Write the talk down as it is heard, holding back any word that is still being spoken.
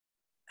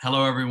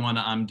Hello, everyone.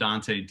 I'm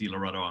Dante Di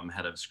Loreto. I'm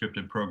head of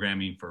scripted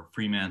programming for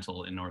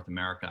Fremantle in North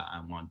America.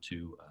 I want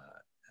to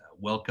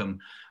welcome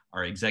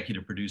our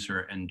executive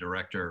producer and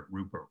director,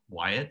 Rupert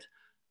Wyatt,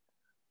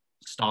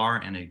 star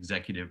and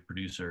executive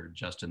producer,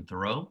 Justin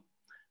Theroux,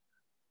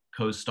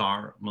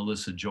 co-star,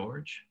 Melissa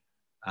George.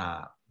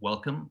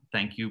 Welcome.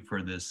 Thank you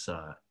for this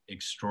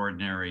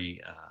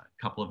extraordinary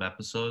couple of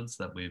episodes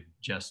that we've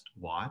just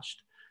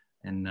watched.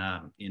 And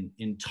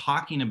in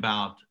talking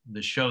about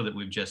the show that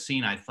we've just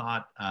seen, I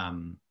thought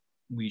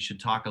we should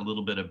talk a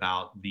little bit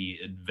about the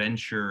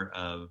adventure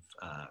of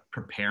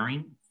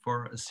preparing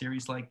for a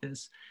series like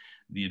this,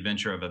 the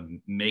adventure of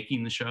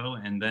making the show,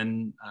 and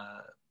then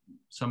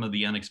some of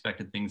the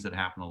unexpected things that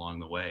happen along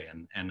the way.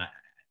 And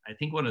I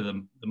think one of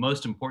the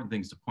most important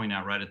things to point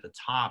out right at the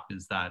top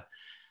is that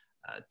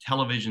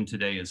television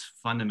today is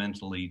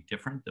fundamentally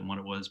different than what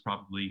it was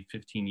probably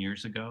 15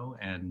 years ago.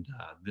 And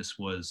this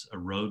was a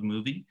road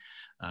movie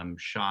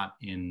shot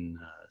in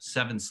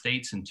 7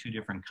 states in 2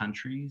 different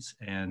countries.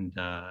 And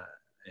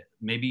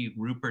maybe,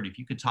 Rupert, if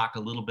you could talk a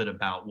little bit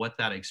about what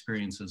that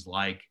experience is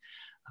like,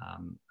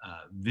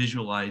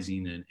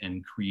 visualizing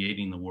and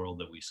creating the world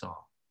that we saw.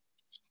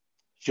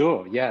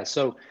 Sure, yeah.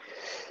 So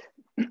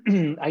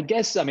I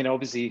guess, I mean,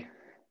 obviously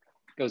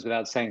it goes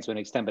without saying to an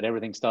extent, but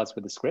everything starts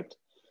with the script.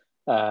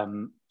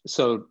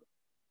 So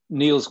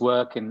Neil's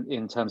work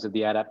in terms of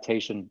the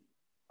adaptation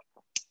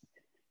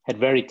had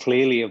very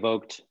clearly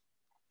evoked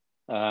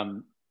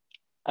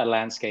a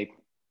landscape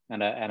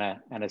and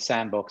a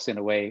sandbox in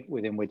a way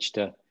within which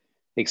to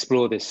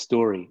explore this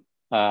story.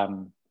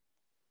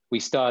 We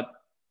start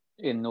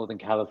in Northern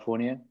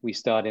California. We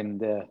start in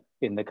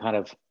the kind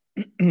of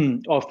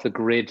off the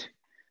grid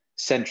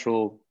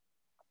Central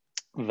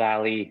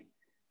Valley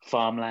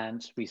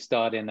farmland. We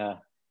start in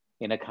a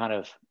kind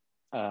of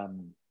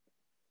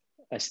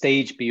a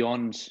stage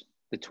beyond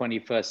the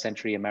 21st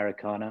century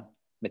Americana,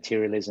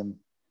 materialism,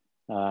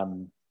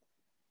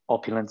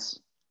 opulence,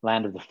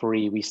 land of the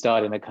free. We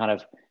start in a kind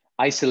of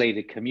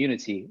isolated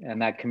community,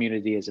 and that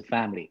community is a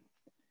family.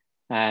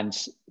 And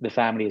the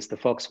family is the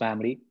Fox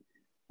family,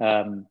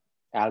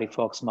 Ali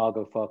Fox,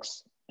 Margot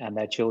Fox, and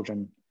their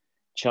children,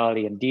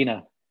 Charlie and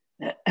Dina.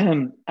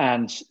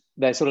 And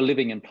they're sort of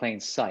living in plain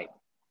sight.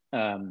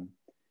 And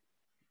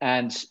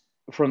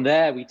from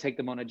there, we take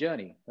them on a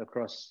journey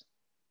across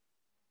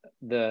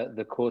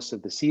the course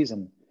of the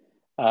season.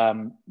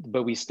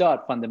 But we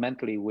start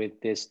fundamentally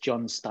with this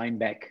John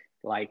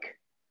Steinbeck-like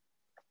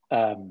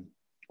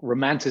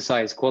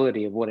romanticized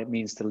quality of what it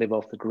means to live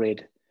off the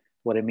grid,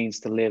 what it means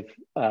to live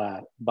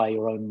by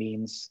your own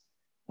means,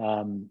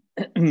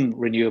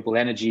 renewable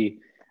energy,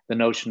 the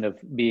notion of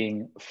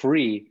being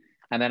free.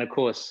 And then, of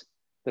course,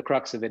 the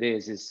crux of it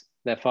is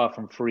they're far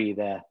from free.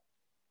 They're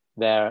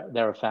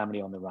a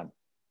family on the run.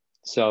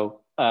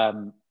 So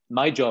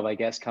my job, I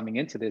guess, coming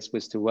into this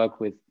was to work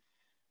with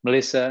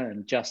Melissa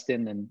and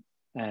Justin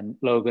and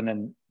Logan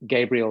and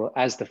Gabriel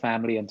as the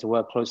family, and to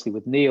work closely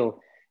with Neil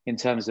in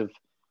terms of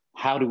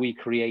how do we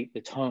create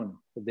the tone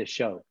of this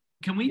show.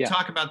 Can we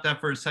talk about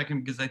that for a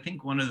second? Because I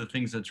think one of the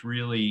things that's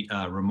really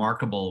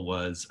remarkable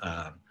was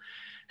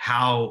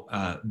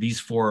how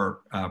these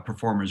 4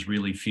 performers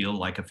really feel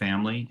like a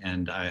family.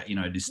 And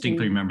I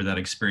distinctly remember that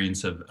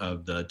experience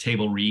of the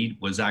table read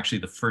was actually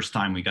the first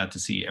time we got to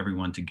see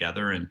everyone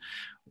together. And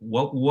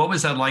what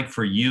was that like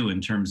for you in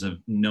terms of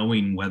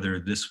knowing whether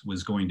this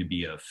was going to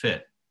be a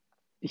fit?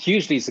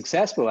 Hugely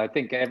successful. I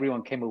think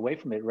everyone came away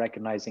from it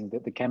recognizing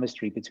that the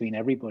chemistry between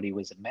everybody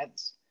was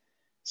immense.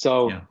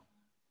 So,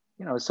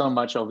 so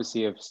much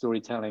obviously of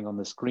storytelling on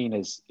the screen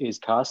is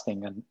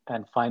casting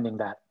and finding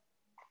that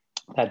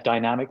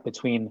dynamic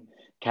between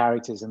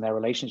characters and their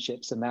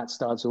relationships. And that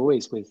starts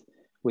always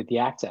with the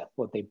actor,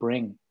 what they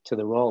bring to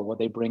the role, what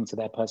they bring to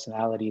their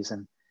personalities,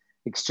 and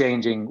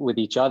exchanging with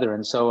each other.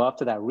 And so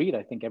after that read,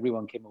 I think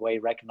everyone came away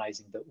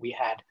recognizing that we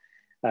had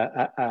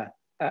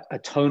a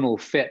tonal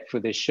fit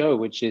for this show,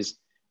 which is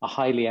a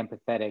highly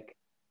empathetic,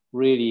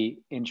 really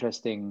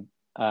interesting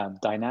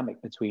dynamic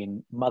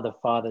between mother,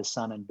 father,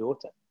 son, and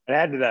daughter. And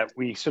add to that,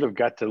 we sort of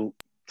got to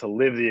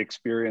live the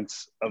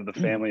experience of the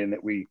family, and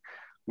that we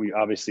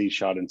obviously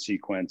shot in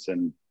sequence,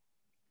 and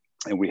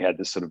we had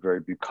this sort of very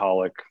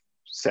bucolic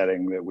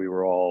setting that we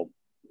were all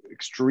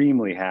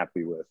extremely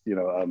happy with,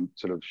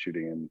 sort of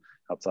shooting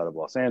outside of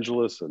Los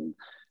Angeles and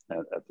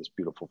at this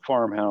beautiful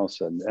farmhouse.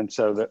 And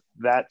so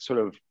that sort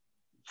of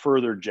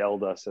further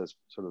gelled us as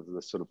sort of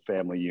this sort of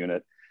family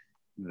unit.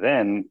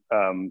 Then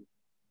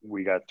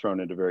we got thrown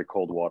into very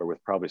cold water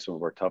with probably some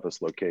of our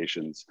toughest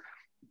locations,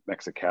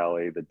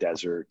 Mexicali, the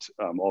desert,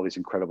 all these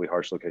incredibly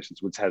harsh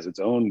locations, which has its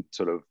own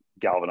sort of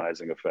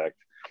galvanizing effect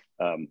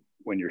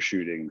when you're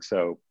shooting.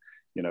 So,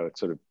 it's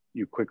sort of,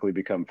 you quickly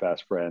become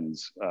fast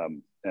friends,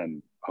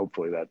 and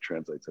hopefully that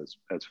translates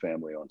as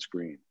family on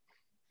screen.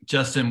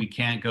 Justin, we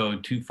can't go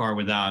too far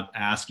without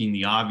asking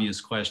the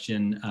obvious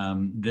question.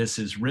 This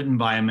is written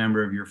by a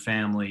member of your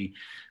family,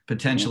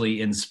 potentially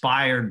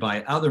inspired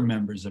by other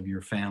members of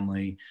your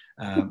family.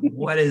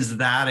 What is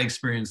that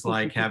experience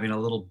like, having a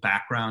little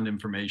background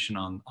information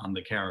on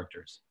the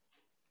characters?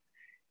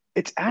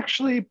 It's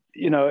actually,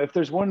 you know, if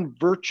there's one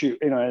virtue,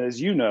 you know,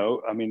 as you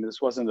know, I mean,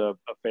 this wasn't a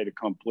fait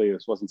accompli.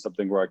 This wasn't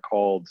something where I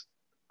called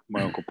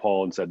my Uncle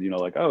Paul and said, you know,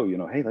 like, oh, you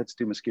know, hey, let's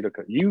do Mosquito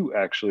Coast. You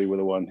actually were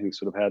the one who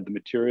sort of had the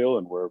material,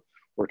 and we're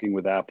working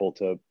with Apple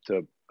to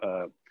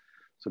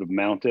sort of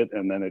mount it.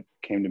 And then it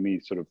came to me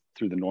sort of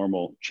through the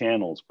normal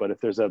channels. But if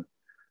there's a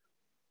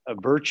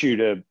virtue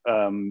to,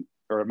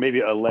 or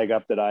maybe a leg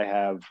up that I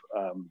have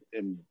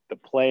in the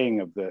playing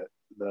of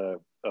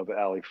of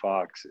Ali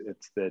Fox,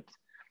 it's that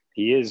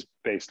he is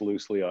based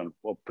loosely on,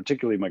 well,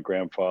 particularly my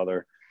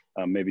grandfather,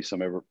 maybe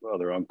some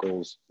other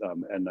uncles,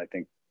 and I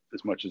think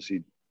as much as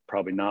he'd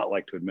probably not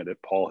like to admit it,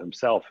 Paul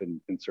himself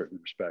in certain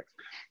respects.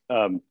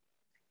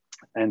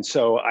 And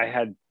so I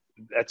had,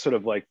 that's sort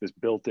of like this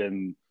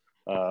built-in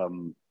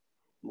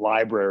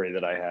library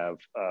that I have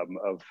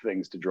of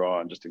things to draw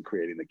on just in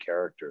creating the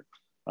character.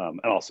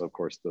 And also, of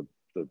course, the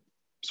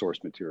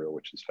source material,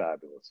 which is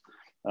fabulous.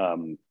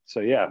 So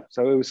yeah,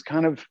 so it was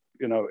kind of,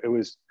 you know,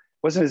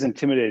 wasn't as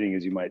intimidating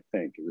as you might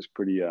think. It was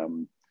pretty, I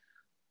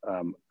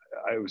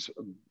was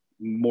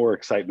more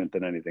excitement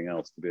than anything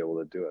else to be able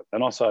to do it.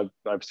 And also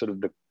I've sort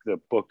of the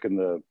book and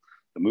the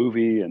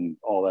movie and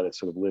all that has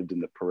sort of lived in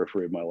the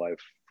periphery of my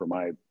life for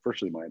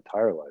virtually my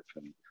entire life.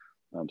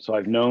 And so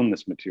I've known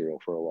this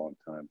material for a long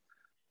time.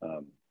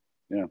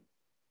 Yeah.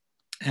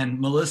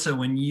 And Melissa,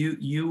 when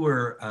you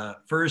were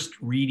first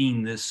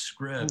reading this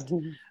script,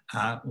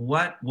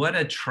 what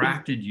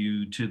attracted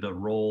you to the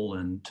role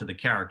and to the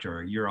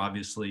character? You're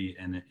obviously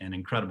an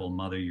incredible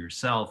mother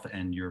yourself,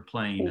 and you're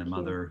playing a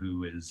mother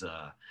who is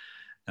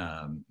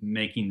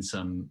making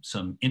some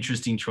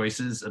interesting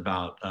choices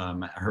about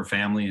her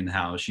family and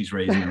how she's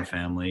raising her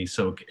family.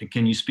 So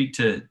can you speak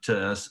to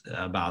us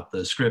about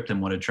the script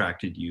and what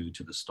attracted you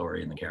to the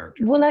story and the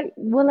character? Well, I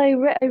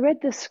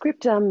read the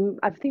script,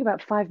 I think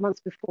about 5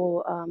 months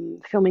before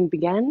filming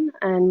began,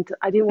 and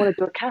I didn't want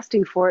to do a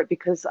casting for it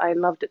because I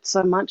loved it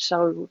so much.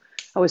 So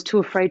I was too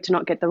afraid to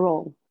not get the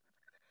role.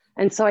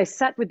 And so I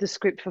sat with the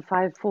script for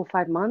 4 or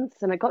 5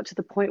 months, and I got to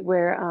the point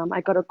where I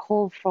got a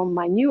call from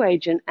my new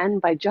agent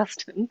and by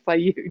Justin, by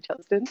you,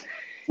 Justin,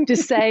 to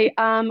say,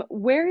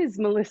 where is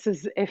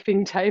Melissa's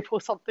effing tape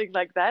or something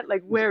like that?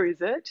 Like, where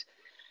is it?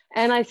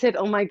 And I said,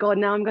 oh my God,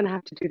 now I'm going to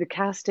have to do the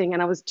casting.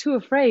 And I was too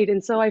afraid.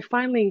 And so I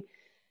finally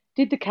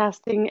did the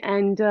casting.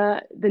 And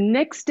the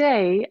next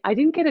day, I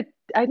didn't get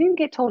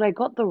told I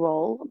got the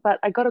role, but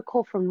I got a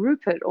call from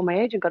Rupert, or my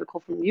agent got a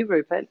call from you,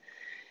 Rupert,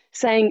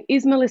 saying,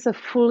 is Melissa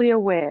fully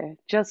aware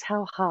just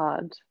how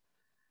hard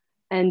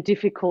and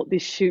difficult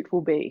this shoot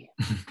will be?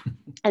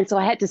 And so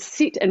I had to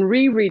sit and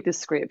reread the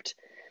script.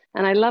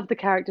 And I love the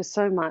character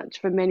so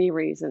much for many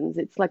reasons.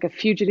 It's like a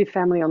fugitive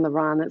family on the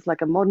run. It's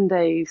like a modern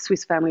day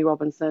Swiss Family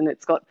Robinson.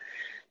 It's got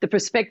the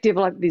perspective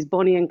like these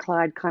Bonnie and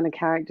Clyde kind of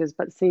characters,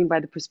 but seen by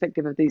the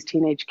perspective of these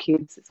teenage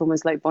kids. It's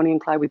almost like Bonnie and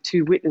Clyde with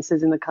 2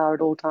 witnesses in the car at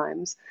all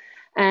times.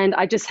 And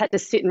I just had to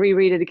sit and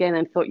reread it again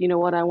and thought, you know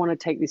what, I want to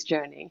take this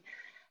journey.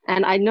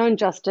 And I'd known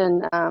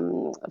Justin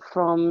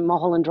from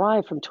Mulholland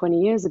Drive from 20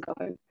 years ago,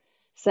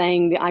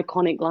 saying the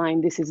iconic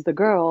line, "This is the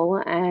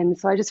girl." And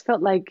so I just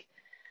felt like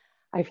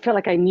I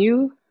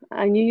knew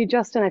you,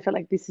 Justin. I felt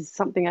like this is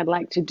something I'd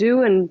like to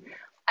do. And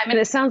I mean,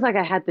 it sounds like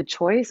I had the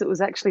choice. It was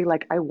actually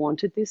like I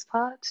wanted this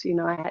part. You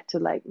know, I had to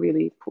like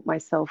really put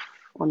myself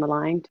on the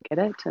line to get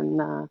it.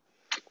 And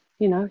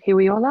you know, here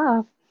we all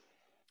are.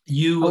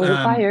 You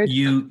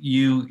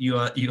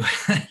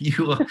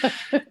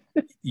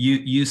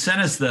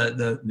sent us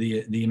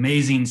the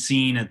amazing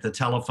scene at the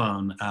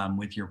telephone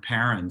with your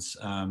parents.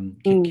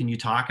 Can you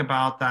talk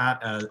about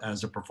that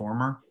as a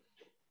performer?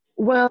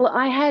 Well,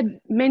 I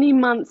had many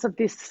months of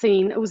this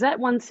scene. It was that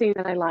one scene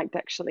that I liked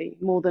actually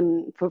more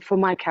than for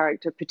my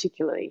character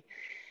particularly.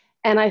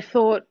 And I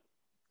thought,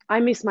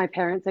 I miss my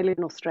parents. They live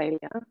in Australia.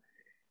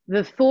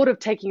 The thought of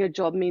taking a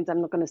job means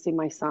I'm not going to see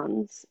my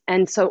sons.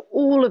 And so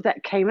all of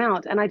that came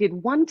out, and I did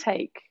one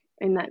take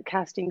in that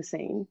casting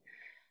scene.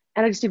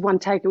 And I just did one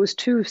take. It was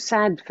too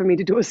sad for me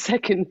to do a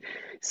second.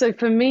 So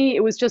for me,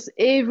 it was just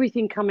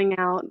everything coming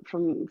out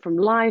from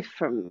life,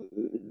 from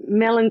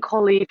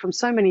melancholy, from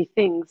so many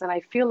things. And I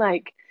feel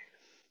like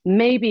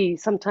maybe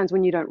sometimes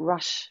when you don't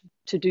rush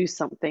to do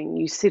something,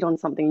 you sit on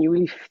something, you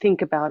really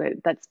think about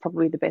it. That's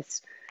probably the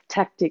best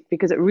tactic,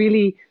 because it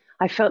really,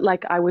 I felt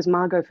like I was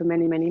Margot for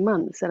many, many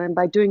months. And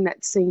by doing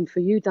that scene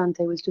for you,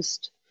 Dante, was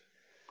just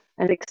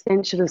an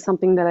extension of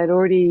something that I'd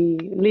already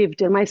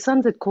lived. And my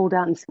sons had called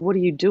out and said, what are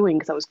you doing?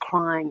 Because I was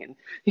crying and,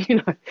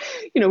 you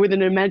know, with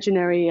an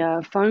imaginary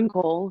phone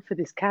call for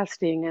this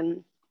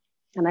casting.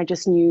 And I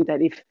just knew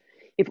that if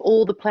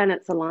all the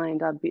planets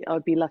aligned,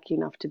 I'd be lucky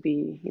enough to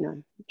be, you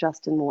know,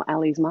 Justin or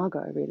Ali's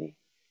Margot, really.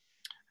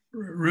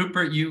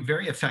 Rupert, you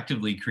very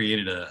effectively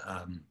created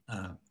a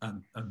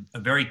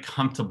very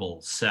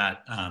comfortable set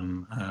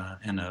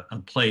and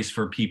a place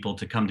for people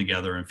to come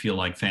together and feel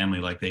like family,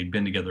 like they've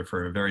been together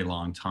for a very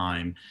long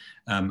time.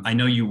 I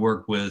know you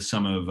work with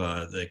some of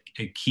the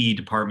key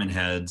department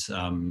heads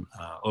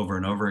over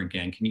and over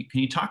again. Can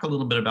you talk a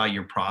little bit about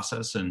your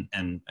process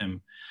and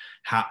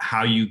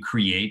how you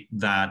create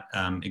that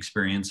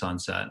experience on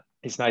set?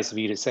 It's nice of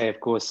you to say, of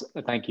course.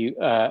 Thank you.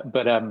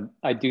 But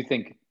I do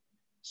think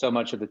so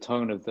much of the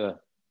tone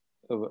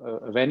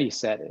of any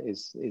set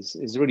is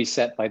really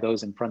set by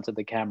those in front of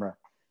the camera,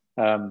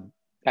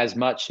 as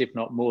much, if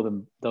not more,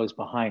 than those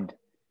behind,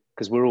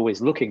 because we're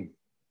always looking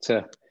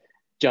to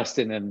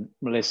Justin and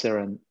Melissa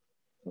and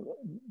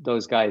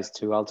those guys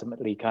to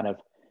ultimately kind of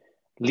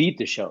lead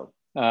the show.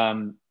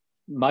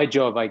 My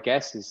job, I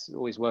guess, is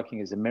always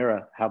working as a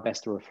mirror, how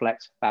best to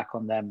reflect back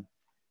on them,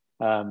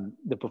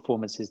 the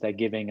performances they're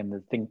giving and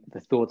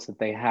the thoughts that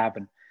they have,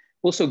 and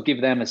also give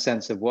them a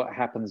sense of what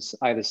happens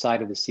either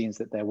side of the scenes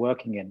that they're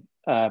working in.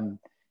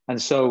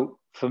 And so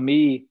for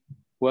me,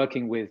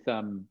 working with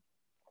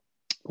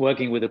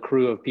a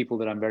crew of people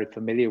that I'm very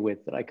familiar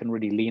with, that I can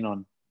really lean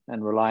on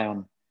and rely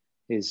on,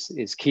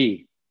 is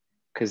key,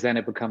 because then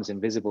it becomes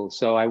invisible.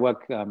 So I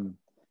work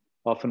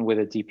often with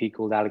a DP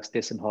called Alex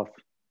Dissenhoff.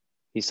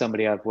 He's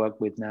somebody I've worked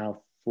with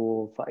now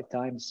 4 or 5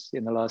 times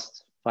in the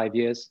last 5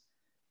 years.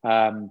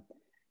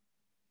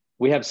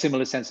 We have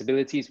similar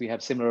sensibilities. We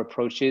have similar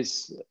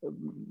approaches.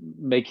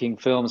 Making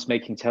films,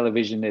 making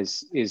television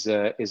is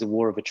a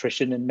war of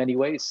attrition in many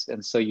ways.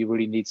 And so you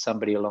really need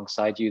somebody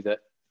alongside you that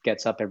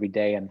gets up every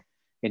day and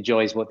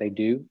enjoys what they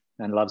do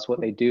and loves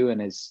what they do,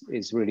 and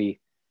is really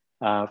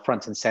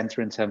front and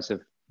center in terms of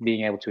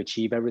being able to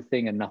achieve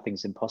everything, and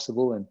nothing's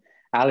impossible. And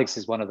Alex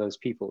is one of those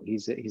people.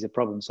 He's a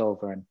problem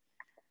solver, and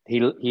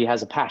he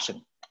has a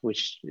passion,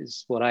 which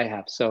is what I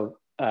have. So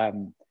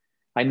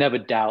I never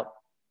doubt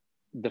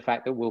the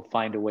fact that we'll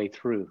find a way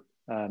through,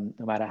 no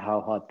matter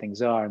how hard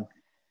things are. And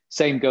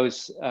same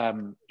goes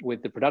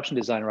with the production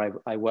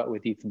designer. I worked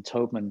with Ethan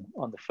Tobman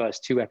on the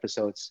first 2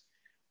 episodes.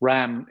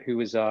 Ram, who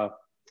was our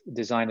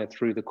designer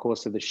through the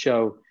course of the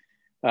show,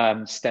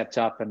 stepped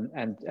up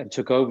and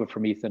took over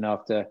from Ethan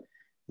after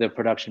the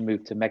production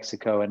moved to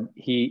Mexico. And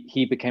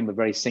he became a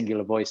very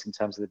singular voice in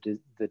terms of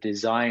the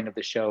design of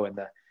the show and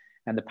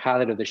the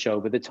palette of the show.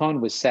 But the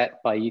tone was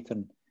set by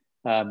Ethan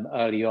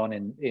early on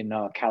in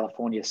our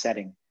California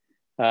setting.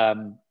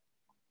 And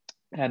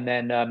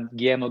then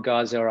Guillermo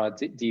Garza, our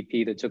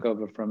DP that took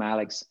over from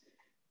Alex,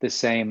 the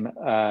same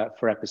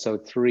for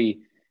episode 3.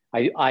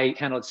 I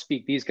cannot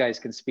speak. These guys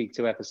can speak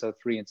to episode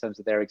 3 in terms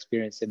of their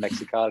experience in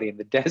Mexicali in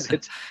the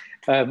desert.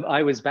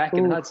 I was back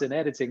in Hudson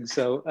editing,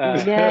 so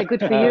yeah,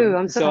 good for you.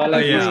 I'm so I'll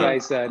let these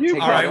guys take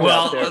that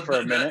out there for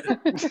a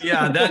minute.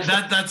 Yeah,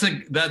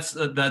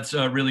 that's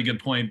a really good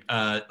point.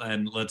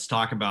 And let's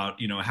talk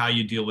about how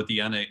you deal with the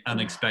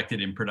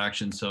unexpected in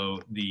production. So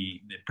the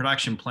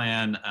production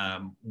plan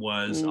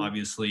was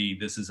obviously,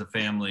 this is a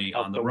family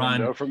on the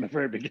run from the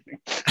very beginning.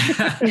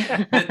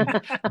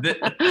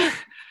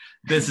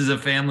 This is a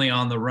family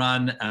on the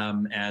run.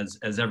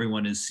 As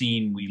everyone has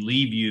seen, we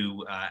leave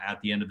you at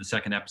the end of the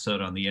 2nd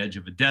episode on the edge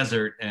of a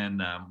desert,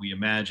 and we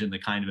imagine the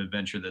kind of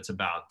adventure that's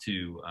about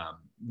to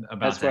happen.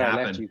 That's where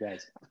I left you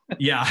guys.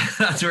 Yeah,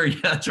 that's where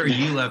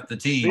you left the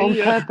team on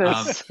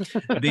purpose.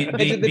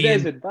 The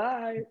desert.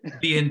 Bye.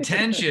 The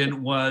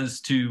intention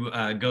was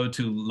to go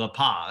to La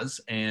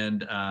Paz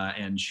and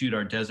shoot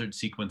our desert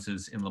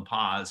sequences in La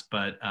Paz,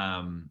 but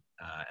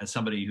as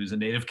somebody who's a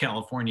native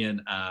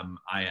Californian,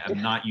 I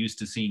am not used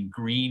to seeing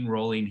green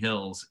rolling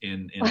hills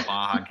in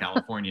Baja,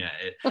 California.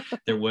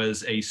 There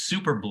was a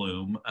super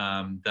bloom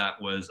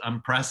that was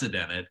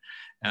unprecedented.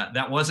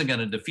 That wasn't going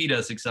to defeat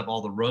us, except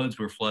all the roads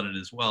were flooded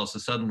as well. So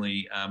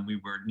suddenly we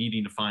were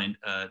needing to find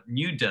a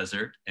new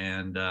desert,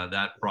 and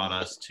that brought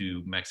us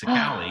to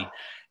Mexicali,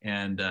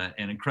 and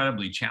an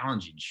incredibly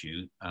challenging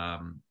shoot,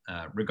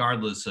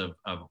 regardless of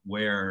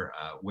where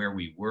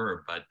we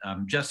were. But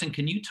Justin,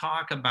 can you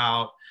talk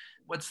about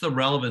what's the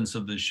relevance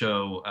of the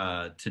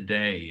show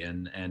today,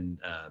 and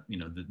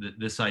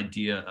this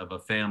idea of a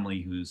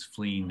family who's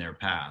fleeing their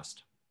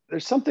past?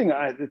 There's something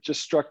that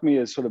just struck me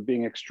as sort of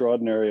being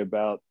extraordinary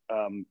about,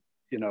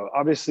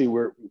 obviously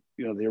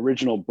the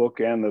original book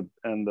and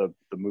the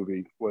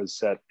movie was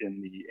set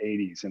in the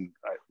 80s. And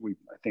I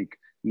think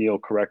Neil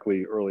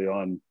correctly early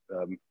on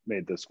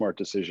made the smart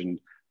decision,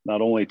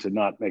 not only to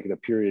not make it a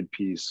period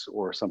piece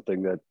or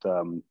something that,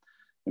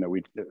 that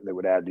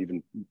would add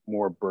even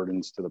more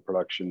burdens to the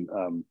production,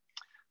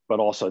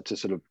 but also to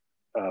sort of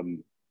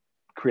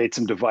create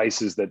some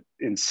devices that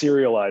in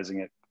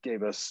serializing it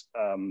gave us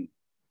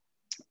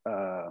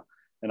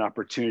an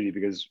opportunity,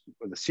 because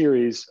with the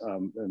series,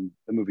 and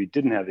the movie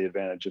didn't have the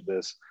advantage of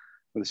this.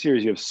 With the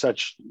series, you have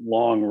such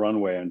long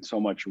runway and so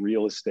much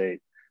real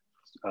estate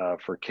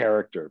for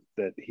character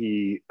that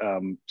he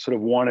sort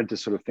of wanted to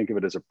sort of think of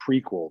it as a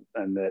prequel,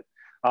 and that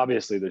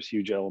obviously there's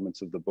huge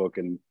elements of the book,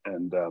 and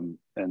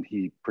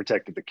he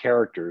protected the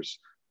characters,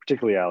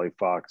 particularly Ali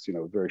Fox,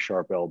 very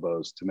sharp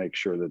elbows to make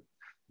sure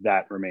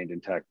that remained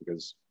intact,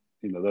 because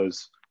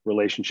those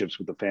relationships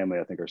with the family,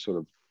 I think, are sort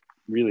of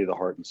really the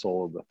heart and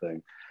soul of the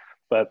thing.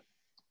 But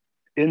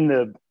in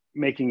the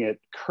making it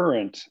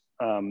current,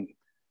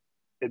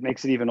 it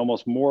makes it even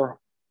almost more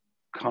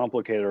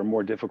complicated or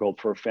more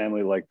difficult for a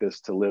family like this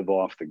to live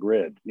off the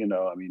grid.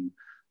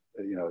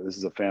 This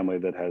is a family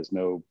that has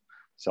no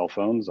cell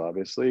phones,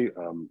 obviously,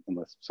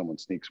 unless someone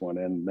sneaks one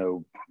in,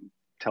 no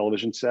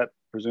television set,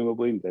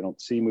 presumably. They don't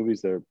see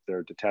movies.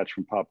 They're detached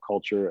from pop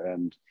culture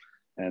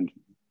and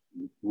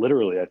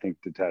literally, I think,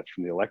 detached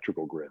from the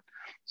electrical grid.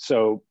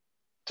 So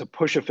to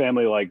push a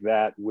family like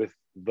that with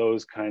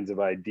those kinds of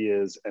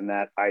ideas and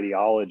that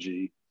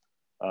ideology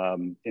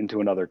into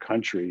another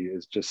country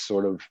is just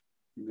sort of,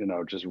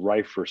 just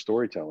rife for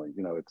storytelling.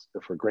 It's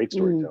for great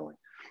storytelling.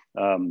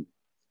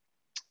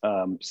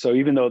 So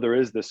even though there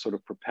is this sort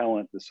of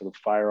propellant, this sort of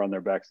fire on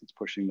their backs that's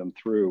pushing them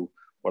through,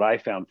 what I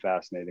found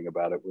fascinating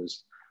about it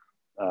was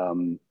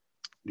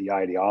the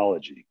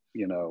ideology,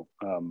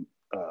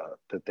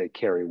 that they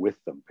carry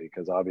with them,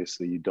 because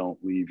obviously you don't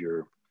leave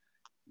you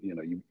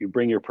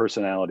bring your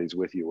personalities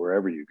with you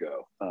wherever you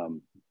go.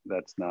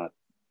 That's not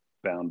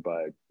bound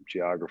by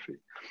geography.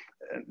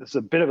 And it's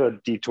a bit of a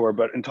detour,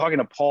 but in talking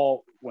to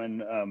Paul,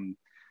 when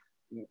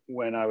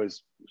I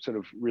was sort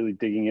of really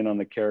digging in on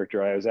the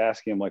character, I was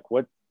asking him, like,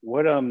 what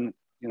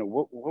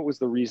was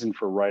the reason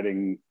for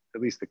writing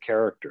at least the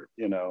character,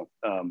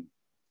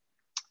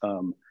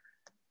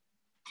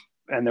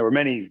 and there were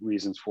many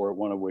reasons for it.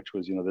 One of which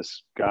was,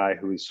 this guy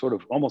who is sort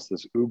of almost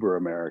this uber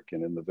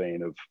American in the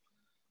vein of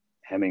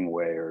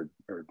Hemingway or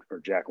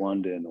Jack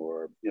London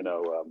or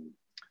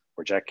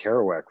Jack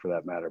Kerouac for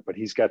that matter. But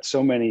he's got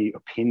so many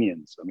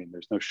opinions. I mean,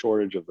 there's no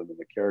shortage of them in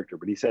the character.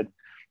 But he said,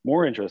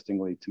 more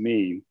interestingly to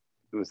me,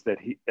 was that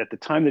at the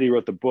time that he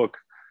wrote the book,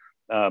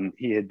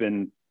 he had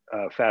been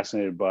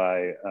fascinated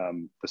by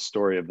the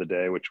story of the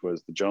day, which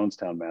was the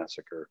Jonestown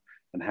Massacre,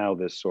 and how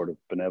this sort of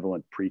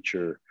benevolent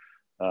preacher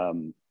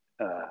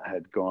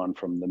had gone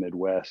from the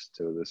Midwest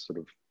to this sort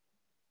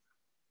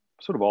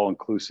of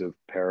all-inclusive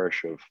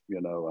parish of,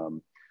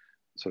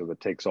 sort of a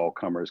takes all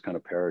comers kind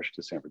of parish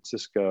to San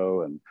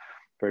Francisco, and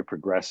very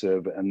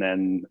progressive, and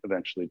then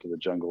eventually to the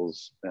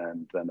jungles,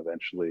 and then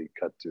eventually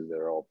cut to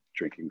they're all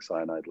drinking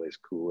cyanide-laced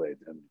Kool-Aid,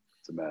 and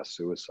it's a mass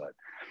suicide.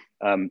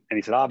 And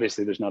he said,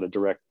 obviously there's not a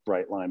direct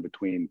bright line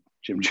between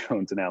Jim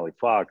Jones and Ali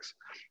Fox,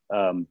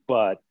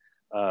 but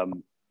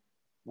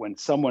when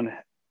someone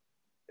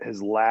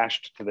has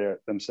lashed to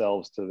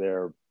themselves to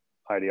their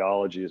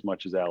ideology as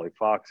much as Ali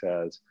Fox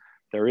has,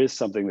 there is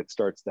something that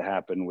starts to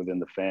happen within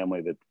the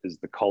family that is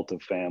the cult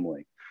of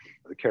family.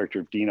 The character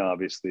of Dina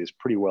obviously is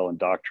pretty well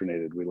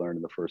indoctrinated, we learned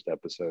in the first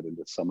episode,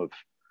 into some of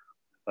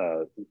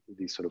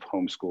these sort of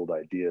homeschooled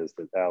ideas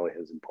that Ali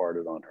has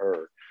imparted on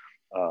her.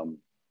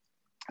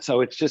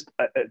 So it's just,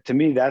 to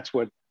me, that's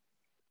what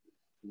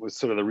was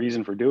sort of the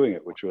reason for doing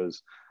it, which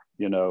was,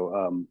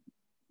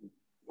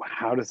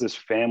 how does this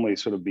family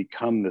sort of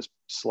become this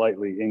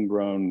slightly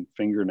ingrown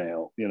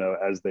fingernail,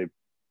 as they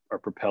are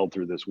propelled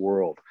through this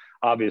world,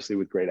 obviously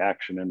with great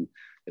action and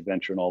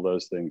adventure and all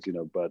those things,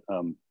 but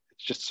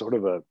it's just sort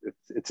of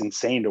it's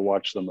insane to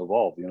watch them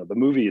evolve. The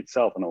movie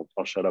itself, and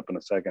I'll shut up in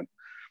a second.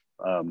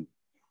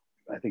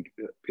 I think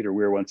Peter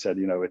Weir once said,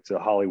 it's a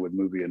Hollywood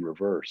movie in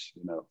reverse.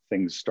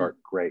 Things start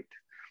great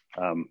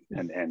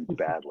and end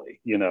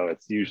badly.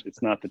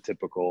 It's not the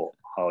typical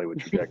Hollywood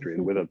trajectory.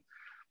 And with a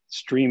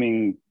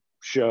streaming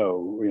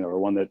show, or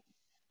one that,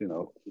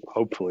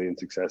 hopefully in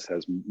success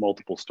has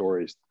multiple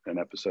stories and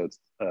episodes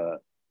to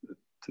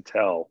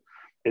tell,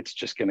 it's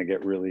just going to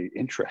get really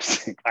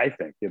interesting, I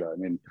think,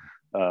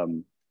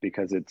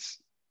 because it's,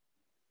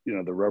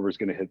 the rubber's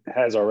going to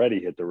has already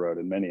hit the road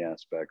in many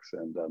aspects.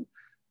 And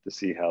to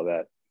see how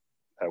that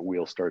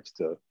wheel starts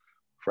to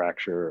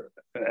fracture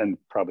and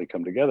probably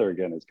come together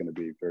again is going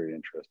to be very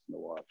interesting to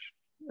watch.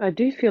 I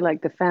do feel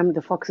like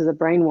the foxes are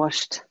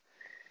brainwashed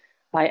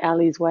by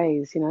Ali's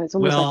ways. It's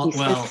almost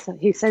like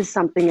he says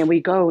something and we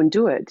go and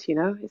do it.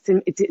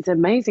 It's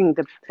amazing.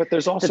 But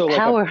there's also the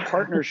power. Like a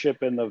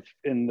partnership in the.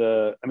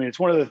 I mean, it's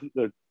one of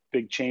the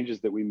big changes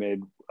that we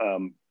made.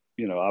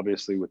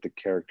 Obviously with the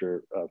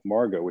character of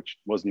Margot, which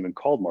wasn't even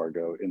called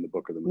Margot in the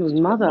book of the movie. It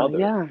was Mother.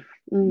 Yeah.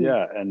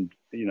 Yeah, and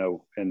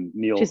and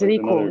Neil. She's an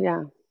equal.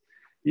 Yeah.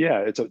 Yeah,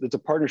 it's a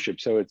partnership.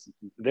 So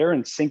they're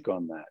in sync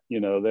on that.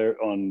 They're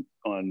on.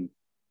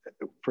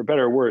 For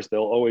better or worse,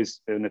 they'll always,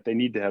 and if they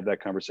need to have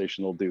that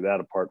conversation, they'll do that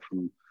apart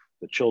from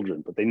the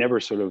children, but they never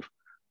sort of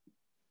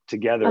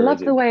together. I love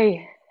the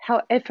way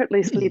how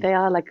effortlessly they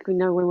are, like, when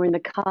we're in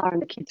the car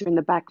and the kids are in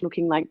the back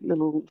looking like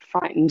little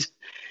frightened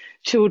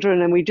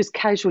children, and we just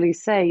casually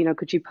say,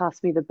 could you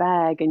pass me the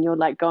bag? And you're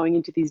like going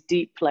into these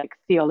deep like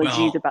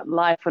theologies about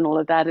life and all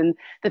of that. And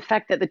the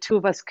fact that the two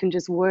of us can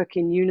just work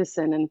in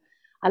unison. And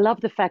I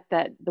love the fact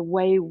that the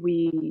way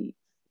we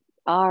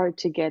are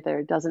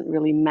together doesn't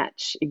really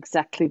match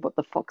exactly what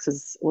the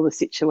foxes or the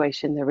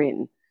situation they're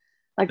in.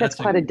 Like that's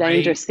quite a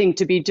dangerous thing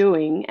to be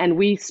doing. And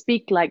we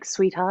speak like,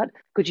 sweetheart,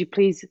 could you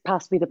please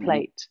pass me the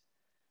plate?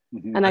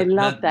 Mm-hmm. And I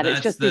love that.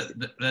 It's just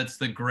that's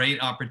the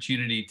great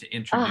opportunity to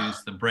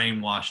introduce the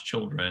brainwashed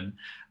children.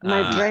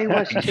 My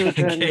brainwashed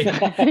children.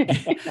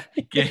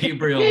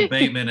 Gabriel,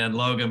 Bateman, and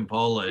Logan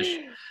Polish,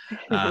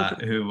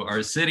 who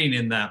are sitting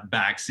in that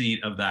back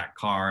seat of that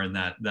car, and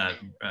that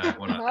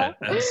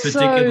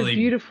particularly so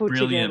beautiful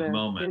brilliant together.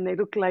 moment. And they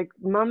look like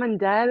mom and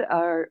dad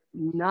are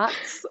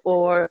nuts,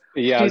 or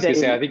yeah. I was gonna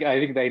say, I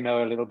think they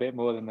know a little bit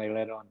more than they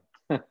let on.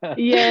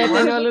 Yeah,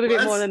 they know a little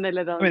bit more than they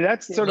let on. I mean,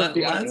 that's sort of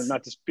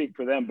not to speak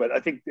for them, but I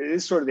think it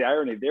is sort of the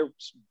irony. They're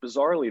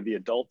bizarrely the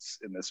adults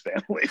in this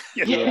family,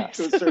 you know, Yes,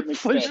 to a certain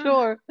extent. for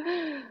sure.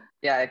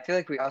 Yeah, I feel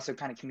like we also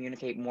kind of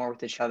communicate more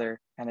with each other,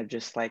 kind of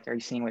just like, are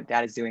you seeing what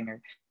dad is doing,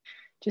 or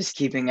just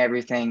keeping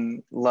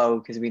everything low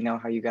because we know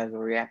how you guys will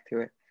react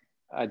to it.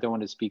 I don't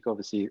want to speak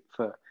obviously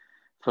for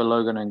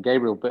Logan and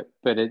Gabriel,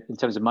 but in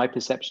terms of my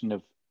perception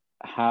of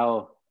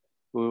how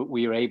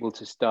we were able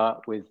to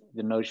start with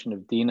the notion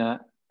of Dina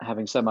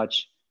having so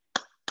much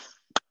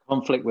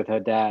conflict with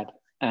her dad,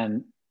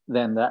 and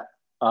then that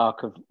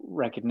arc of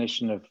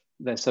recognition of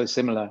they're so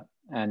similar,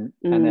 and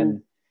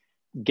then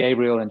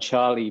Gabriel and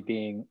Charlie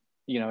being,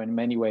 you know, in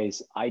many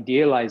ways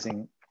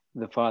idealizing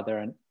the father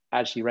and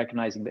actually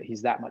recognizing that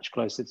he's that much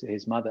closer to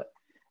his mother,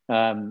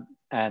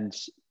 and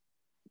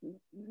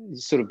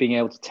sort of being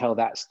able to tell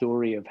that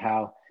story of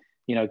how,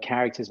 you know,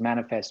 characters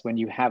manifest when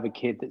you have a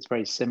kid that's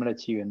very similar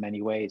to you in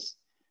many ways,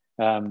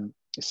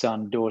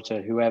 son,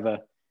 daughter, whoever.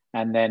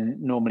 And then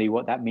normally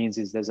what that means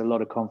is there's a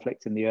lot of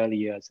conflict in the early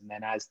years. And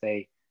then as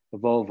they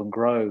evolve and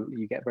grow,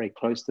 you get very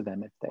close to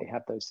them if they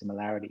have those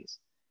similarities.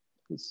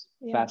 It's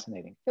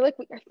fascinating. I feel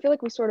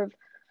like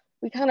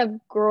we kind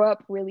of grow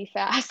up really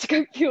fast.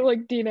 I feel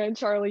like Dina and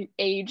Charlie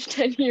age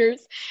 10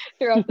 years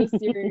throughout the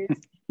series.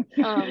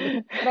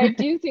 But I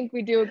do think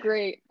we do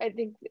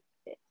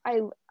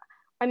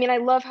I mean, I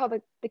love how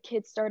the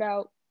kids start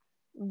out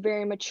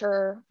very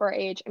mature for our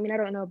age. I mean, I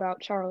don't know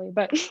about Charlie,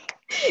 but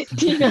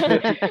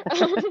Dina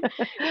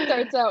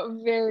starts out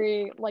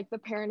very like the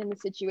parent in the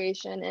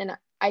situation. And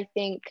I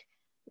think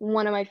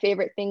one of my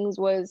favorite things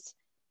was,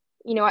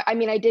 you know, I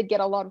mean, I did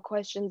get a lot of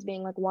questions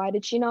being like, why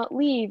did she not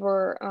leave?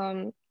 Or,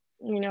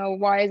 you know,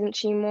 why isn't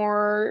she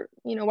more,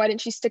 you know, why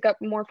didn't she stick up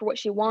more for what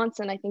she wants?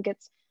 And I think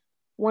it's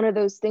one of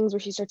those things where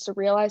she starts to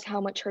realize how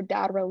much her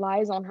dad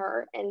relies on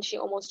her, and she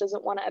almost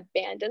doesn't want to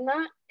abandon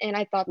that. And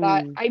I thought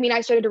that, I mean,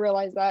 I started to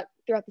realize that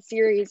throughout the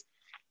series,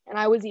 and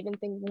I was even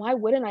thinking, why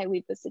wouldn't I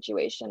leave this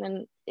situation?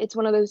 And it's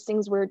one of those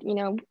things where, you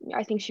know,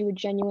 I think she would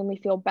genuinely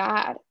feel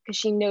bad because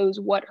she knows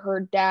what her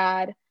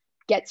dad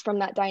gets from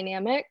that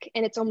dynamic.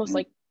 And it's almost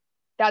like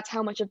that's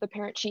how much of the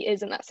parent she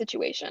is in that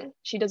situation.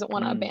 She doesn't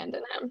want to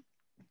abandon him.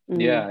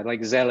 Yeah,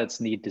 like zealots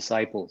need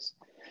disciples.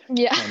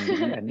 Yeah.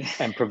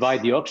 and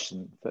provide the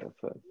option for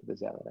the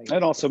zealot.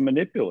 And also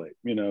manipulate,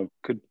 you know,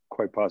 could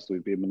quite possibly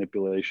be a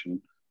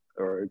manipulation,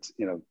 or it's,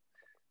 you know,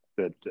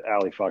 that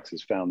Ali Fox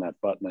has found that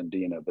button in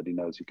Dina, but he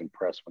knows he can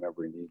press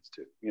whenever he needs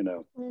to, you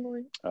know,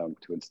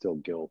 to instill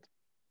guilt.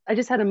 I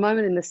just had a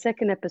moment in the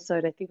second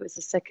episode, I think it was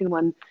the second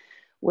one,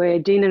 where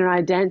Dina and I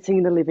are dancing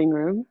in the living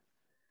room.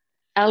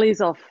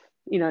 Ali's off,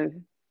 you know,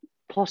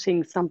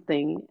 plotting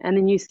something, and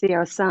then you see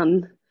our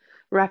son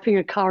wrapping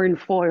a car in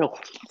foil.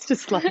 It's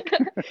just like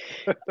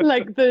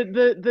like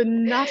the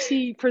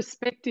nutty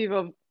perspective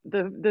of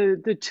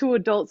the two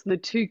adults and the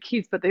two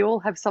kids, but they all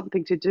have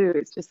something to do.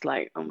 It's just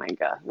like, oh my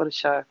God, what a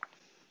show.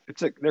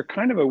 It's like they're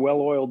kind of a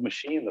well-oiled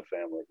machine, the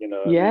family, you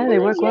know. Yeah, they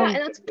work well.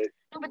 And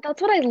but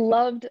that's what I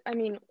loved. I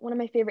mean, one of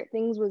my favorite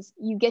things was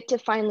you get to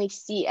finally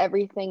see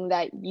everything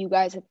that you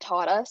guys have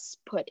taught us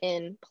put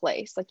in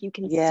place. Like you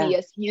can see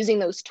us using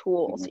those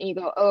tools, and you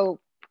go, oh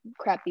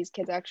crap, these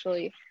kids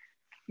actually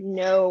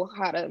know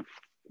how to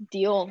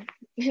deal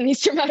in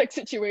these traumatic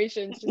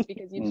situations just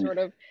because you've sort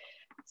of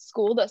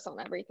schooled us on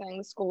everything,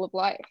 the school of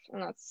life.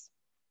 And that's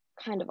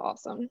kind of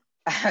awesome.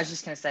 I was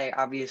just going to say,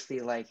 obviously,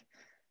 like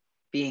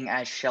being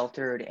as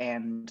sheltered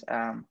and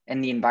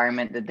in the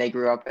environment that they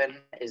grew up in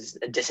is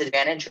a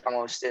disadvantage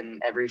almost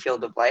in every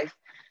field of life,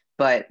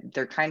 but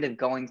they're kind of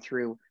going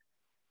through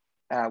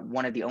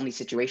one of the only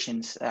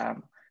situations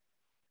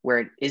where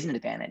it is an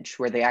advantage,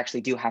 where they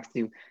actually do have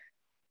to,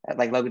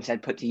 like Logan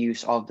said, put to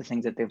use all of the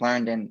things that they've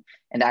learned, and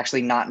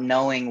actually not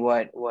knowing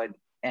what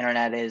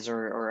internet is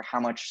or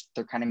how much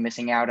they're kind of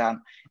missing out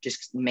on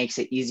just makes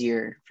it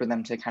easier for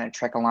them to kind of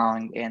trek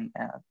along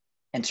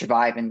and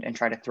survive and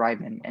try to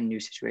thrive in new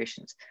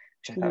situations,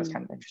 which I thought was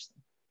kind of interesting.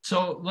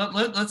 So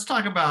let's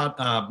talk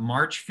about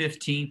March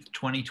 15th,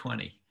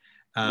 2020.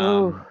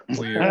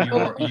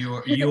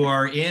 You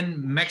are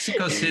in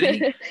Mexico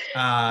City.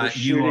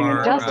 You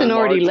are Justin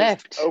already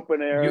left.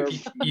 Open air.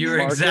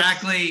 You're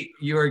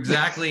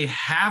exactly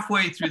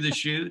halfway through the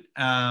shoot,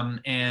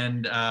 and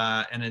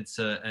it's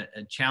a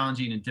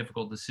challenging and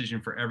difficult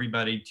decision for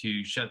everybody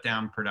to shut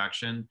down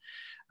production,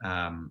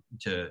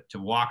 to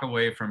walk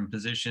away from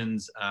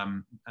positions.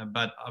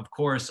 But of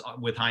course,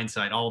 with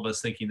hindsight, all of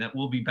us thinking that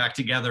we'll be back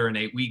together in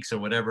 8 weeks or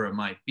whatever it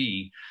might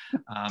be.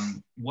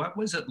 What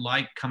was it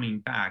like coming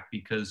back?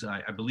 Because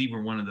I believe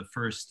we're one of the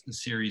first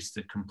series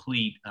to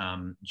complete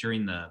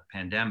during the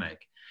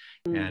pandemic.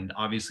 And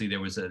obviously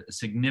there was a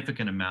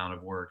significant amount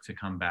of work to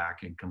come back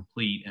and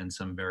complete, and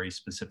some very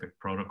specific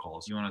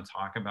protocols. You want to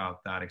talk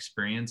about that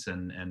experience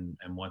and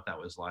what that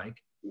was like?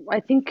 I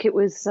think it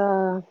was,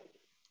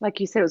 like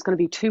you said, it was going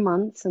to be 2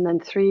 months, and then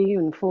 3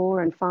 and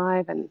 4 and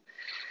 5.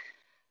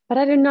 But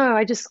I don't know,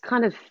 I just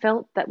kind of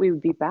felt that we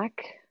would be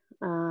back.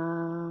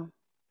 I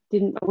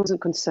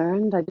wasn't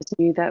concerned. I just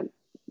knew that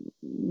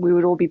we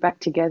would all be back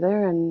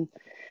together. And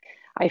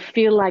I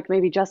feel like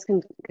maybe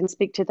Justin can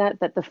speak to that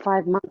the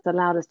 5 months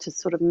allowed us to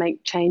sort of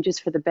make changes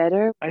for the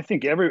better. I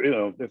think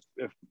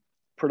if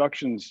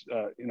productions,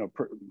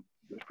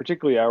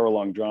 particularly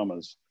hour-long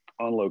dramas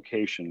on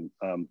location,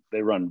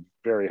 they run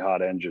very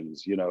hot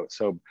engines,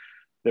 so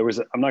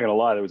I'm not gonna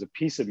lie, there was a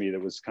piece of me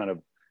that was kind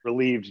of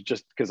relieved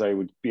just because I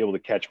would be able to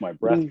catch my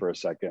breath for a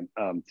second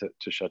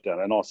to shut down.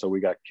 And also we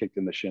got kicked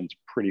in the shins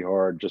pretty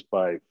hard just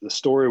by the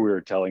story we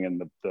were telling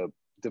and the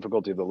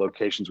difficulty of the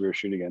locations we were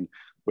shooting in,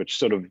 which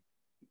sort of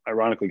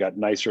ironically got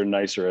nicer and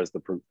nicer as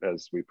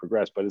we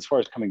progressed. But as far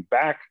as coming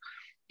back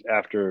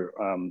after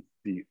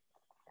the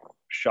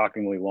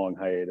shockingly long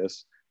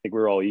hiatus, I think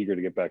we were all eager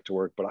to get back to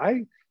work. But I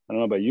don't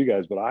know about you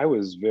guys, but I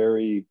was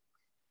I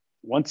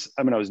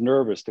was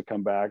nervous to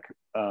come back.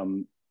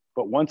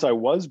 But once I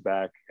was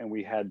back and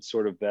we had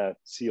sort of that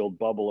sealed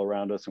bubble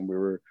around us, and we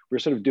were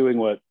sort of doing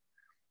what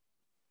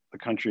the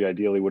country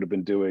ideally would have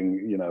been doing,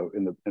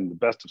 in the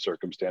best of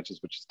circumstances,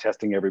 which is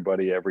testing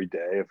everybody every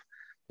day. If,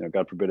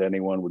 God forbid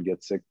anyone would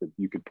get sick, that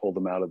you could pull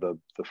them out of the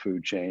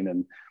food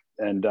chain.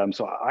 And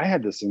so I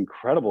had this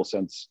incredible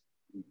sense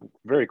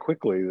very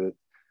quickly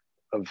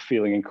of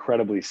feeling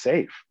incredibly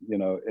safe,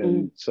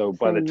 and so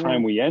by the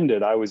time we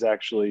ended, I was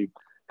actually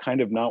kind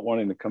of not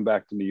wanting to come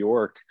back to New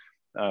York,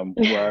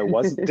 where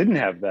I didn't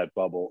have that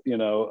bubble,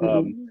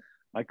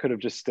 I could have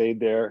just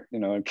stayed there,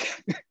 and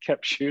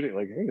kept shooting,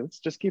 like, hey, let's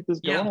just keep this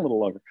going a little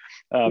longer.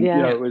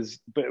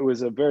 It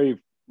was a very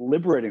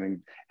liberating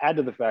thing. Add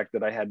to the fact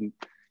that I hadn't,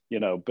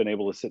 been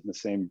able to sit in the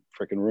same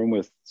freaking room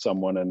with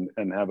someone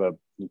and have a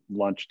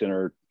lunch,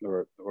 dinner,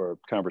 or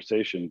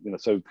conversation,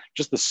 so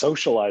just the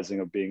socializing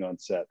of being on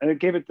set, and it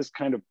gave it this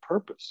kind of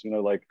purpose,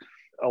 like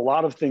a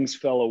lot of things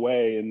fell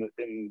away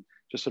in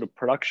just sort of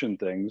production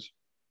things,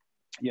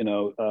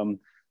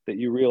 that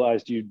you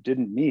realized you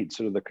didn't need.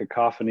 Sort of the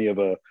cacophony of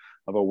a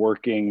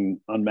working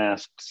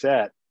unmasked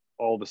set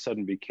all of a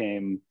sudden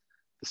became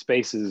the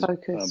spaces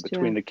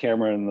between the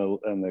camera and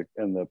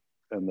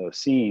the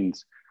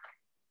scenes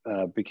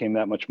became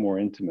that much more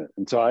intimate.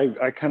 And so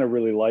I kind of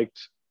really liked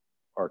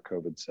our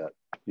COVID set,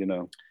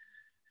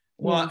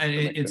 Well, and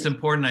it's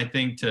important, I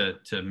think,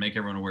 to make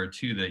everyone aware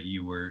too that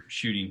you were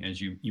shooting,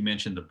 as you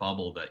mentioned, the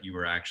bubble, that you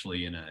were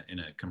actually in a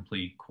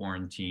complete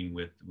quarantine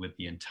with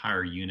the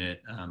entire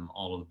unit,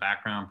 all of the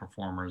background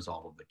performers,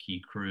 all of the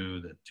key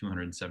crew, the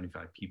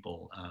 275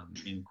 people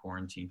in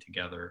quarantine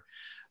together.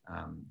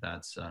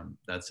 That's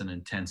an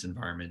intense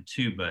environment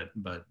too, but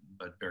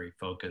very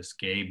focused.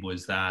 Gabe,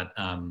 was that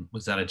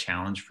a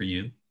challenge for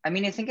you? I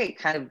mean, I think it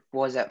kind of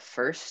was at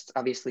first.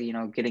 Obviously,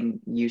 getting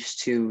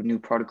used to new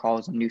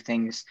protocols and new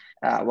things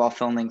while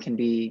filming can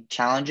be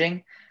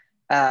challenging.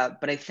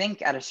 But I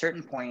think at a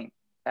certain point,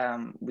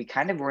 we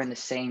kind of were in the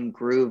same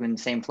groove and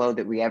same flow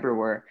that we ever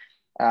were,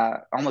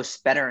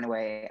 almost better in a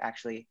way,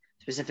 actually.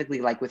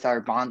 Specifically, like with our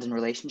bonds and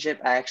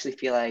relationship, I actually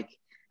feel like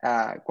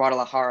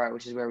Guadalajara,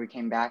 which is where we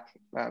came back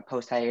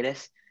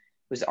post-hiatus,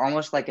 was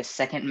almost like a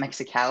second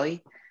Mexicali,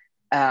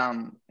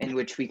 in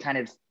which we kind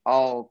of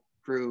all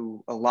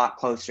grew a lot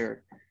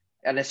closer.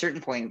 At a certain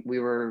point, we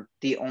were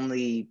the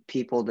only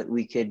people that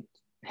we could,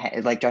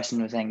 like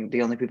Justin was saying,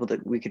 the only people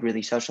that we could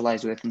really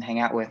socialize with and hang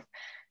out with.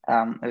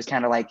 It was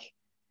kind of like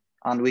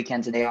on the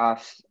weekends, a day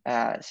off,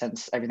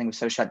 since everything was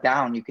so shut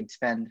down, you could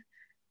spend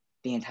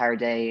the entire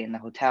day in the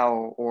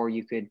hotel, or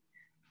you could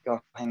go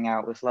hang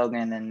out with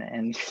Logan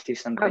and do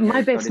something.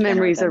 My best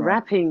memories are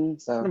wrapping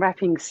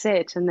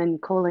set and then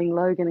calling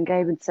Logan and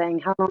Gabe and saying,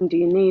 "How long do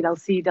you need? I'll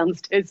see you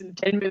downstairs in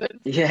 10 minutes."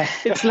 Yeah,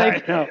 it's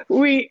like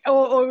we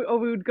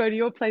would go to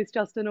your place,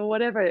 Justin, or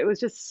whatever. It was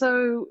just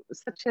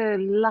such a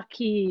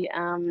lucky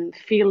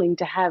feeling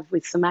to have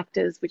with some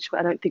actors, which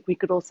I don't think we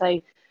could all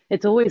say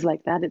it's always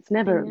like that. It's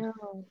never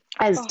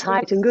as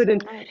tight and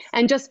good.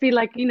 And just be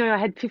like, I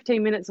had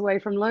 15 minutes away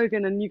from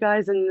Logan and you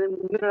guys, and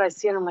the minute I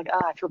see it, I'm like,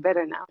 I feel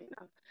better now,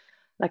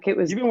 Like it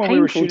was even when we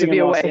were shooting in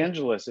Los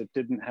Angeles, it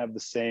didn't have the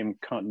same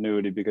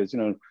continuity because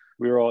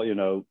we were all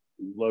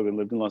Logan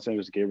lived in Los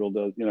Angeles, Gabriel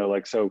does,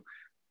 so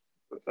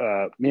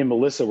me and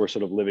Melissa were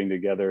sort of living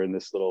together in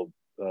this little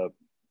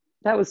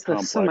that was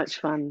complex, so much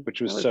fun,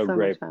 which was so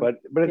great. But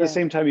at the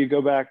same time, you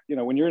go back,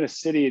 when you're in a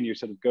city and you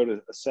sort of go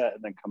to a set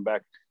and then come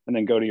back and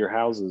then go to your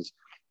houses,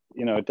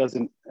 it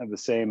doesn't have the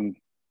same.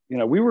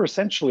 We were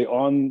essentially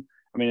on.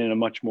 In a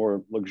much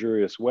more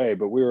luxurious way,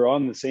 but we were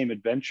on the same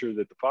adventure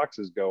that the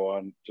Foxes go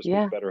on, just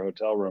with better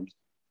hotel rooms.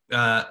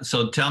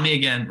 So tell me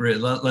again,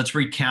 let's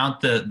recount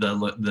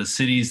the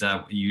cities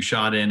that you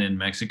shot in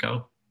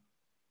Mexico.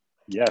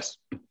 Yes.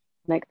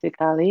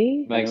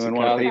 Mexicali,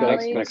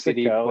 Mexico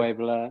City,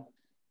 Puebla.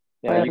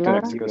 Yeah, you can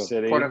Mexico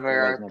City. Puerto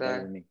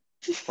Vallarta,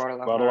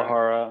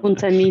 Guadalajara.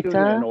 Punta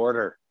Mita. In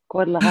order.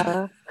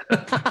 Guadalajara.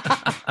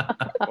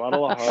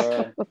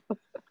 Guadalajara.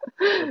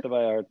 Puerto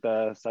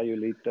Vallarta,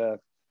 Sayulita.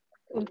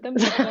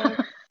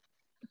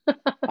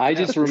 I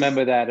just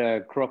remember that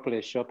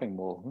Acropolis shopping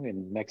mall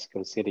in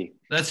Mexico City.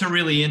 That's a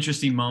really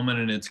interesting moment,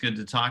 and it's good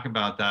to talk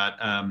about that.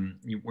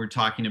 We're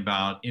talking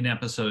about in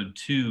episode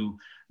 2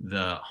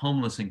 the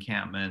homeless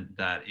encampment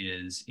that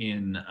is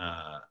in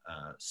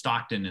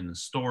Stockton in the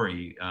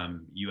story,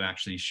 you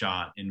actually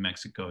shot in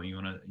Mexico. You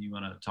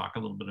wanna talk a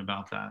little bit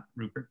about that,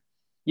 Rupert?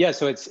 Yeah,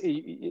 so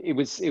it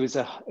was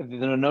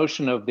the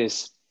notion of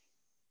this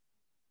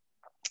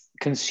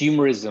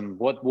consumerism.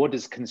 What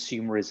does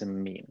consumerism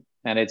mean?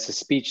 And it's a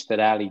speech that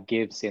Ali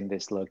gives in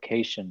this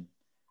location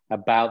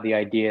about the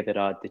idea that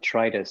our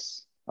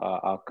detritus,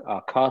 our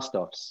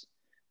cast-offs,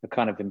 are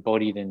kind of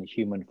embodied in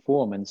human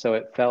form. And so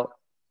it felt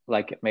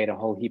like it made a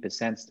whole heap of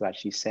sense to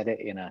actually set it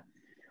in a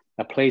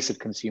place of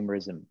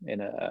consumerism,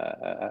 in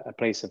a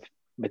place of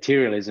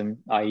materialism,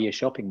 i.e. a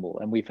shopping mall.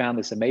 And we found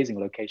this amazing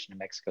location in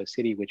Mexico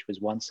City, which was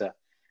once a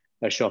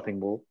shopping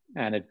mall,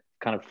 and had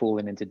kind of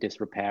fallen into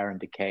disrepair and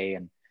decay,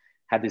 and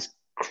had this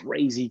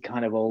crazy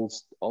kind of old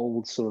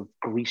sort of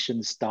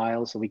Grecian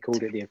style. So we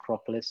called it the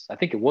Acropolis. I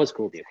think it was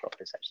called the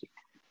Acropolis, actually.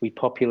 We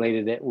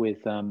populated it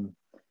with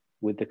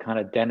the kind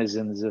of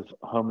denizens of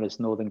homeless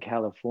Northern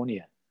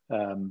California,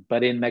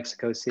 but in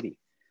Mexico City.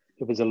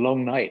 It was a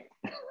long night.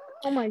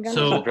 Oh my god!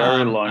 So a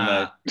very long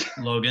night.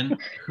 Logan,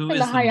 who is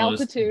the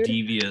most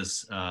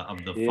devious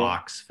of the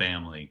Fox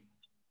family?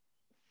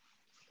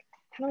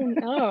 I don't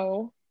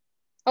know.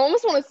 I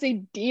almost want to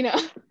say Dina.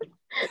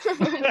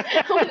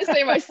 I want to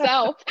say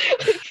myself.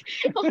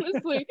 Like,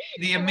 honestly,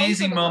 the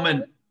amazing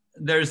moment.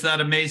 There's that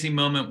amazing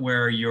moment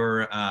where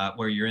you're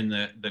in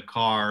the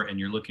car and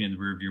you're looking in the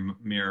rearview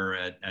mirror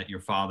at your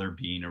father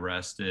being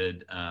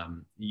arrested.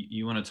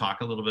 You want to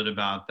talk a little bit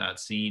about that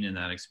scene and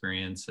that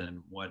experience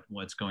and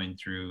what's going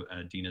through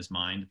Dina's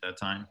mind at that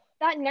time?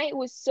 That night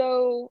was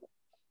so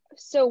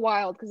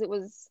wild because it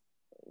was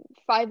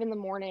 5 a.m.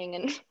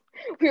 and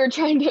we were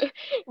trying to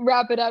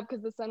wrap it up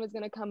because the sun was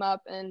going to come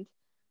up, and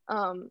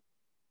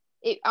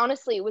it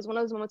honestly, it was one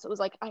of those moments that was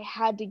like I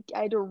had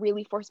to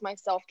really force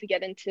myself to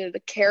get into the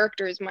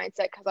character's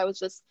mindset because I was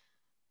just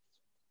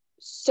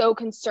so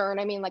concerned.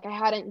 I mean, like, I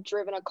hadn't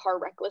driven a car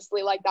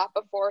recklessly like that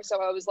before,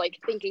 so I was like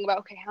thinking about,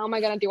 okay, how am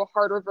I going to do a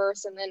hard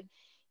reverse and then,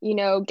 you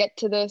know, get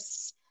to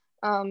this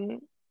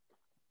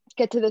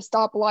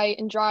stoplight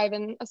and drive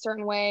in a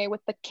certain way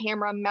with the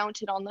camera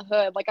mounted on the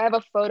hood. Like, I have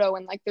a photo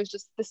and like there's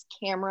just this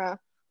camera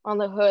on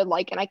the hood,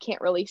 like, and I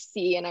can't really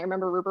see. And I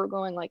remember Rupert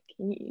going like,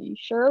 you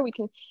sure we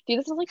can do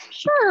this? I was like,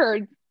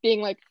 sure.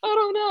 Being like, I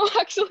don't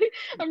know, actually,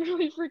 I'm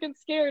really freaking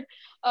scared.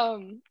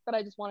 But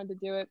I just wanted to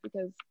do it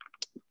because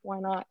why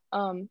not?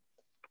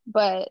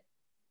 But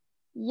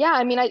yeah,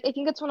 I mean, I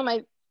think it's one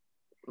of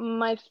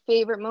my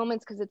favorite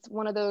moments because it's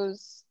one of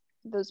those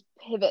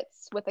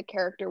pivots with a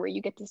character where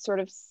you get to sort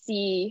of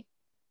see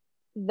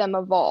them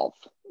evolve,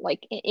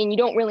 like, and you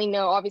don't really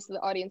know, obviously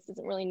the audience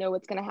doesn't really know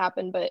what's going to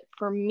happen, but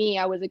for me,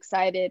 I was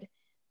excited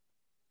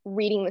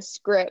reading the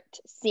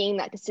script, seeing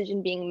that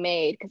decision being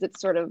made, because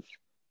it's sort of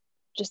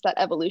just that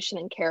evolution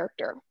in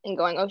character and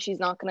going, oh, she's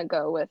not going to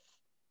go with,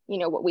 you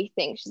know, what we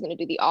think, she's going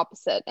to do the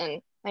opposite.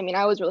 And I mean,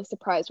 I was really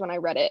surprised when I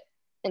read it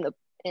in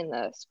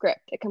the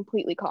script. It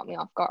completely caught me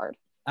off guard.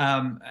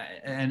 And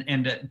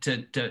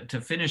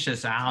to finish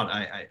this out,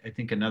 I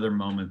think another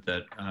moment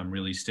that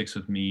really sticks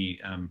with me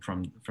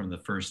from the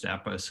first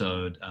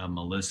episode,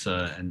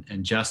 Melissa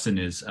and Justin,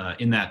 is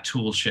in that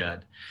tool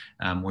shed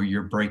where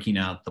you're breaking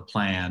out the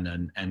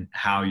plan and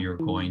how you're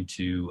going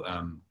to,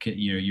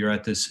 you're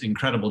at this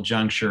incredible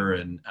juncture,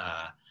 and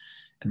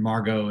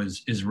Margot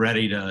is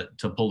ready to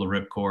pull the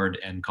ripcord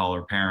and call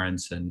her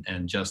parents,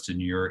 and Justin,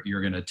 you're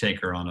going to take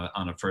her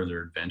on a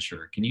further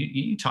adventure. Can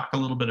you talk a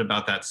little bit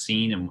about that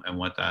scene and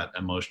what that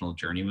emotional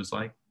journey was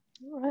like?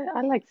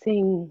 I like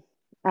seeing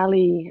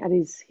Ali at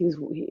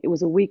it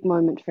was a weak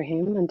moment for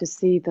him, and to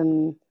see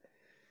them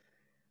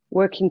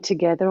working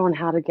together on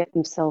how to get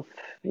himself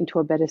into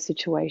a better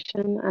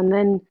situation. And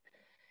then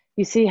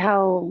you see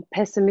how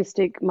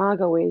pessimistic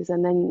Margot is,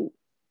 and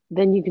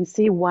then you can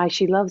see why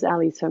she loves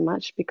Ali so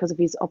much, because of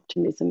his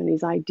optimism and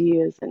his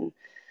ideas, and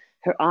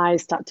her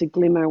eyes start to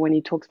glimmer when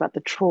he talks about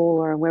the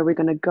trawler and where we're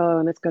going to go,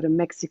 and let's go to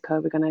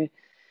Mexico.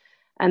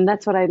 And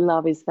that's what I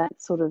love, is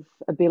that sort of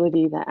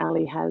ability that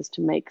Ali has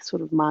to make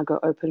sort of Margot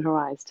open her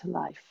eyes to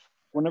life.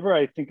 Whenever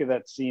I think of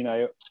that scene,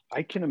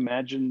 I can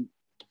imagine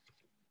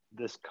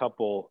this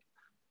couple.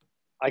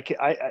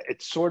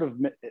 It's sort of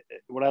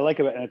what I like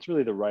about, and it's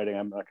really the writing.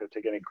 I'm not going to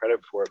take any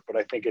credit for it, but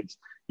I think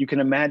you can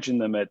imagine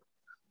them at,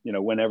 you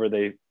know, whenever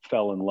they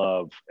fell in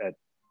love at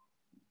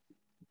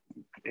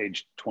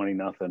age 20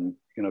 nothing,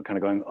 you know, kind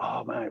of going,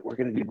 oh man, we're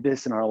going to do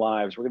this in our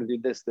lives. We're going to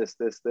do this.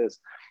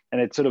 And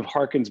it sort of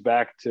harkens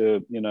back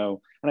to, you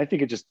know, and I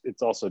think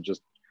it's also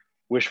just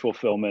wish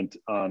fulfillment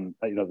on,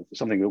 you know,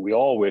 something that we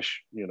all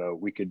wish, you know,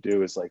 we could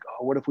do is like,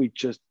 oh, what if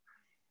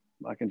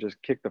I can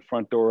just kick the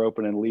front door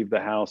open and leave the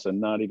house and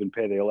not even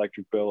pay the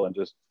electric bill and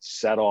just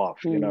set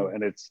off, you know.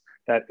 And it's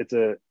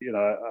a, you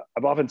know,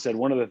 I've often said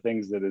one of the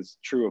things that is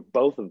true of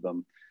both of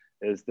them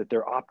is that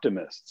they're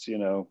optimists. You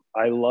know,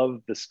 I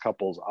love this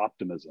couple's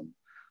optimism.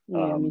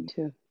 Yeah, me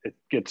too. It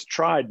gets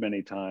tried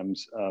many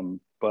times,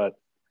 but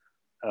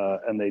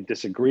and they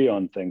disagree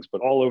on things, but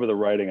all over the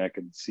writing, I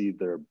could see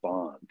their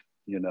bond,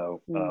 you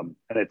know, and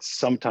it's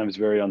sometimes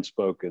very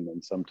unspoken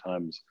and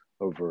sometimes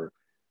overt.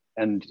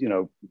 and you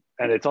know,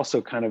 and it's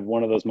also kind of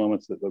one of those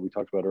moments that we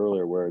talked about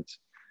earlier, where it's,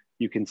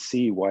 you can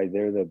see why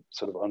they're the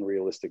sort of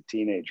unrealistic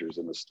teenagers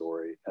in the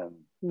story, and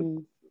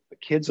the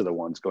kids are the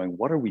ones going,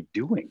 "What are we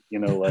doing?" You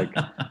know, like,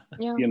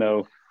 you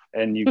know,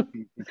 and you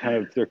kind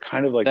of, they're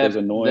kind of like those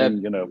annoying,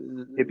 you know,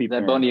 hippie.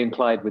 They're Bonnie and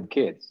Clyde with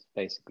kids,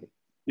 basically.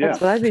 That's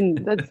what I've been.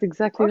 That's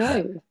exactly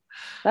right.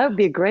 That would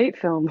be a great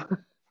film.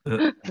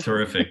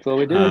 Terrific. That's what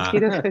we do.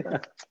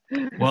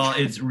 Well,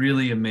 it's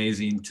really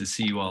amazing to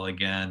see you all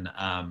again.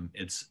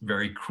 It's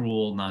very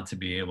cruel not to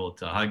be able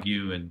to hug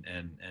you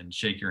and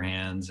shake your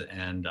hands,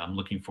 and I'm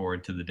looking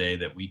forward to the day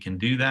that we can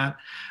do that.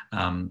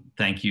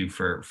 Thank you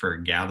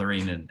for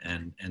gathering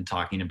and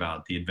talking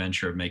about the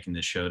adventure of making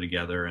this show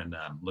together, and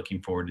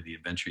looking forward to the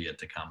adventure yet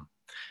to come.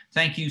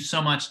 Thank you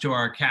so much to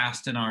our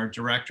cast and our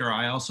director.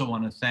 I also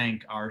want to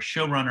thank our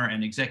showrunner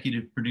and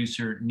executive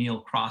producer, Neil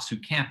Cross, who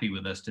can't be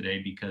with us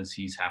today because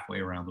he's halfway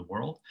around the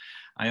world.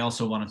 I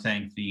also want to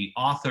thank the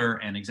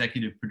author and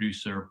executive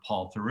producer,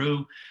 Paul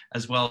Theroux,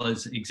 as well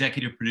as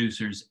executive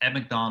producers, Ed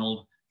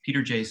McDonald,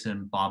 Peter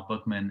Jason, Bob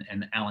Bookman,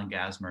 and Alan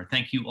Gasmer.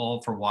 Thank you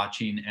all for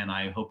watching, and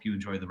I hope you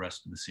enjoy the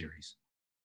rest of the series.